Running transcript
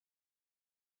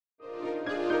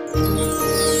Yeah,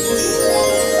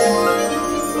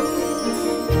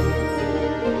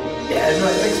 no,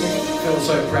 it makes me feel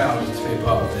so proud to be a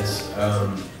part of this,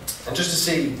 and just to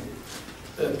see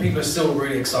that people are still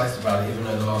really excited about it, even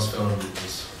though the last film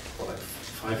was, what, like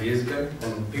 5 years ago,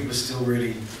 and people are still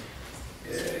really,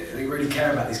 they really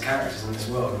care about these characters in this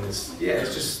world, and it's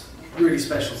just a really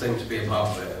special thing to be a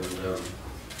part of it, and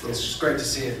it's just great to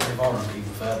see it live on even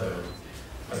further, and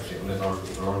hopefully it will live on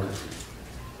even longer.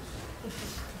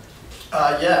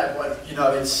 Yeah, well, you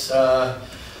know, it's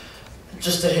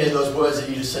just to hear those words that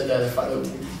you just said there, the fact that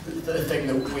the thing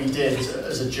that we did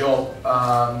as a job,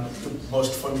 the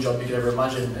most fun job you could ever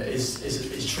imagine, is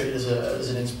treated as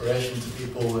an inspiration to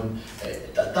people, and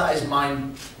that is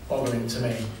mind-boggling to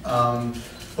me.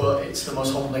 But it's the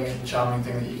most humbling and charming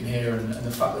thing that you can hear, and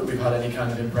the fact that we've had any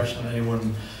kind of impression on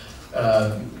anyone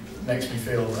makes me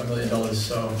feel $1 million.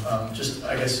 So just,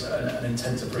 I guess, an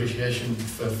intense appreciation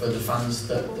for the fans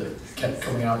that kept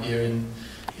coming out year in,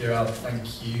 year out.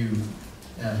 Thank you.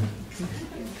 Yeah.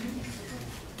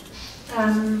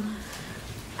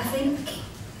 I think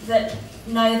that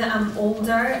now that I'm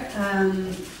older,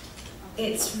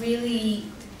 it's really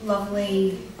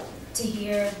lovely to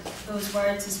hear those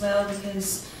words as well,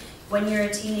 because when you're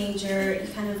a teenager, you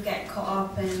kind of get caught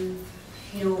up in,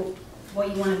 you know, what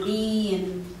you want to be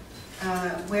and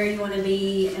where you want to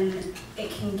be, and it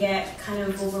can get kind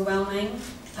of overwhelming.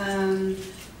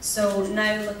 So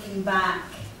now looking back,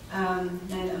 now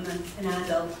that I'm an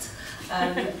adult,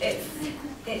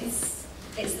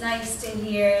 it's nice to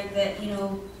hear that, you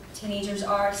know, teenagers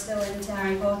are still into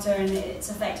Harry Potter and it's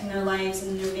affecting their lives,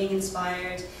 and they're being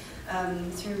inspired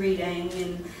through reading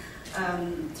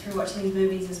and through watching these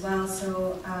movies as well.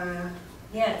 So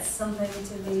yeah, it's something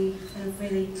to be kind of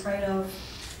really proud of.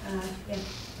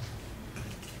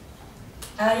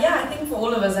 Yeah, I think for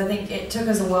all of us, I think it took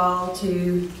us a while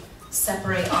to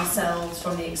separate ourselves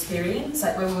from the experience.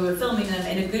 Like when we were filming them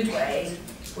in a good way,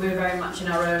 we were very much in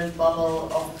our own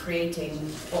bubble of creating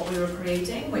what we were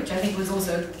creating, which I think was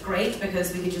also great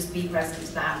because we could just be present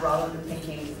to that rather than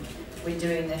thinking we're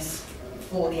doing this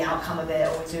for the outcome of it,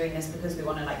 or we're doing this because we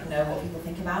want to like know what people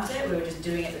think about it. We were just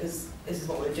doing it because this is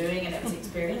what we're doing, and it was an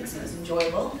experience and it was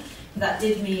enjoyable. But that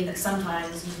did mean that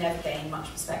sometimes you never gain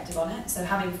much perspective on it. So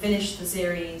having finished the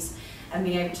series and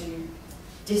being able to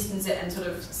distance it and sort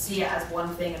of see it as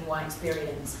one thing and one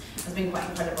experience has been quite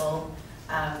incredible,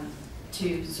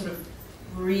 to sort of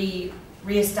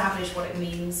re-establish what it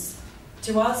means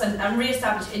to us, and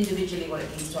re-establish individually what it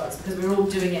means to us, because we were all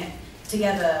doing it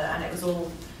together, and it was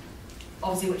all,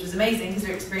 obviously, which was amazing because we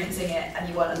were experiencing it and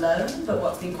you weren't alone. But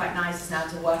what's been quite nice is now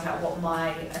to work out what my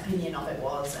opinion of it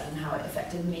was and how it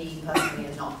affected me personally,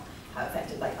 and not how it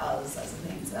affected like us as a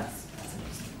thing. So that's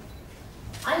interesting.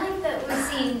 I like that we're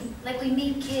seeing, like, we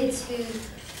meet kids who,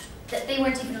 that they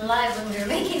weren't even alive when we were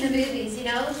making the movies, you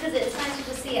know, because it's nice to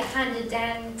just see it handed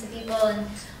down to people. And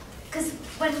because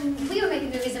when we were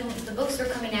making movies and the books were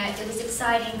coming out, it was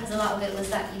exciting because a lot of it was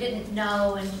that you didn't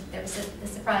know, and there was the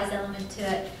surprise element to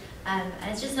it. And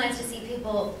it's just nice to see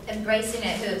people embracing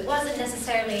it, who it wasn't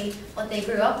necessarily what they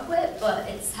grew up with, but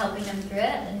it's helping them through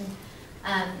it.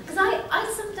 And because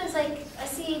I sometimes, like, I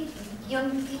see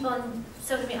young people on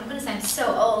social media, I'm going to sound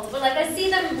so old, but like I see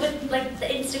them with like the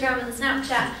Instagram and the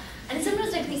Snapchat, and it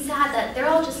sometimes makes me sad that they're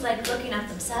all just like looking at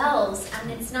themselves.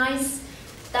 And it's nice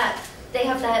that they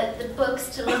have the books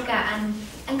to look at, and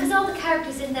because all the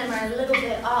characters in them are a little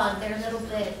bit odd, they're a little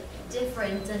bit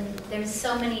different, and there's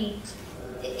so many.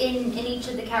 In each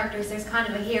of the characters, there's kind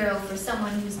of a hero for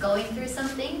someone who's going through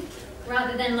something,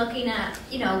 rather than looking at,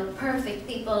 you know, perfect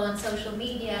people on social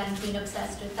media and being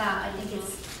obsessed with that. I think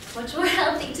it's much more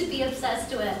healthy to be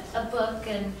obsessed with a book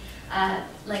and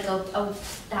like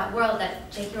that world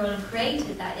that J.K. Rowling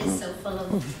created that is so full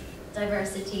of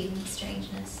diversity and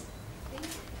strangeness.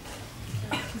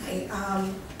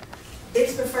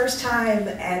 It's the first time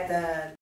at the